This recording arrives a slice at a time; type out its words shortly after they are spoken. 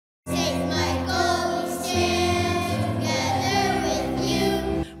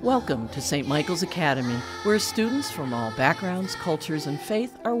Welcome to St. Michael's Academy, where students from all backgrounds, cultures, and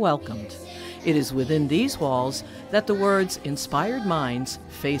faith are welcomed. It is within these walls that the words inspired minds,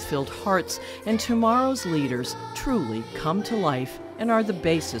 faith-filled hearts, and tomorrow's leaders truly come to life and are the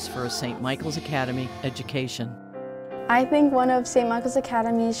basis for a St. Michael's Academy education. I think one of St. Michael's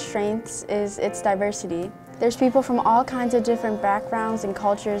Academy's strengths is its diversity. There's people from all kinds of different backgrounds and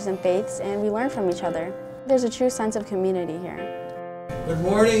cultures and faiths, and we learn from each other. There's a true sense of community here. Good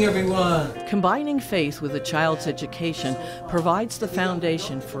morning, everyone. Combining faith with a child's education provides the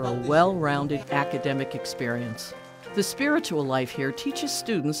foundation for a well-rounded academic experience. The spiritual life here teaches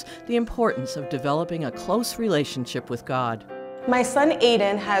students the importance of developing a close relationship with God. My son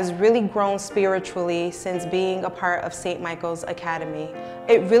Aiden has really grown spiritually since being a part of St. Michael's Academy.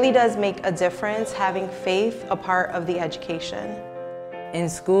 It really does make a difference having faith a part of the education. In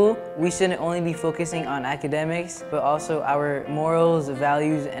school, we shouldn't only be focusing on academics, but also our morals,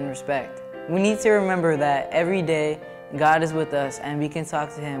 values, and respect. We need to remember that every day, God is with us and we can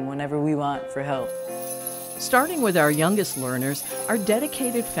talk to Him whenever we want for help. Starting with our youngest learners, our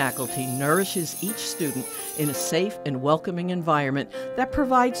dedicated faculty nourishes each student in a safe and welcoming environment that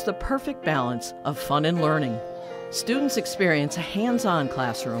provides the perfect balance of fun and learning. Students experience a hands-on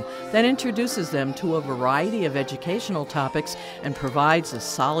classroom that introduces them to a variety of educational topics and provides a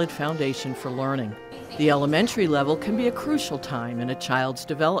solid foundation for learning. The elementary level can be a crucial time in a child's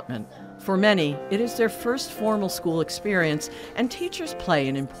development. For many, it is their first formal school experience, and teachers play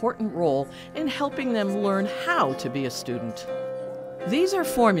an important role in helping them learn how to be a student. These are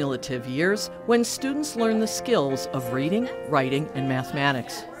formative years when students learn the skills of reading, writing, and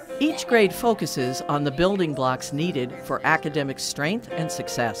mathematics. Each grade focuses on the building blocks needed for academic strength and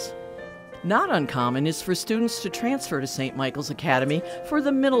success. Not uncommon is for students to transfer to St. Michael's Academy for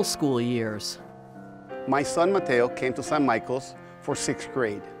the middle school years. My son Mateo came to St. Michael's for 6th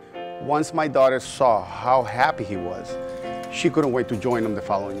grade. Once my daughter saw how happy he was, she couldn't wait to join him the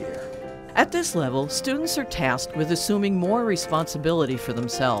following year. At this level, students are tasked with assuming more responsibility for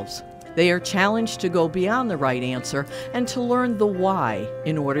themselves. They are challenged to go beyond the right answer and to learn the why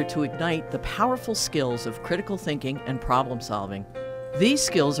in order to ignite the powerful skills of critical thinking and problem solving. These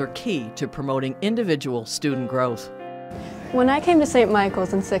skills are key to promoting individual student growth. When I came to St.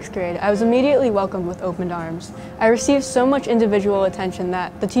 Michael's in 6th grade, I was immediately welcomed with open arms. I received so much individual attention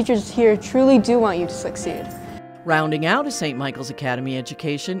that the teachers here truly do want you to succeed. Rounding out a St. Michael's Academy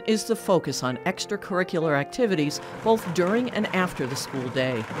education is the focus on extracurricular activities both during and after the school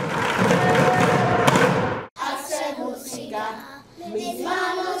day.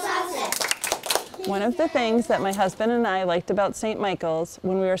 One of the things that my husband and I liked about St. Michael's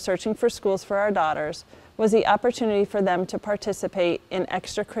when we were searching for schools for our daughters was the opportunity for them to participate in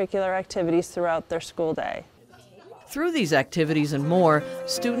extracurricular activities throughout their school day. Through these activities and more,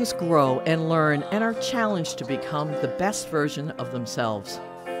 students grow and learn and are challenged to become the best version of themselves.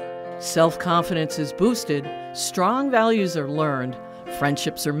 Self-confidence is boosted, strong values are learned,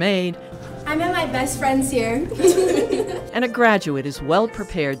 friendships are made. I met my best friends here. And a graduate is well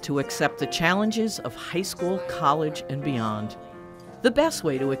prepared to accept the challenges of high school, college, and beyond. The best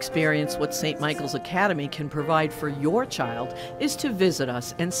way to experience what St. Michael's Academy can provide for your child is to visit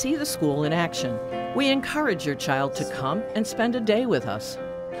us and see the school in action. We encourage your child to come and spend a day with us.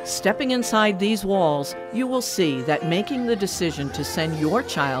 Stepping inside these walls, you will see that making the decision to send your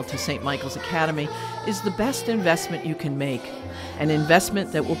child to St. Michael's Academy is the best investment you can make, an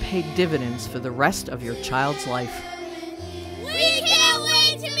investment that will pay dividends for the rest of your child's life.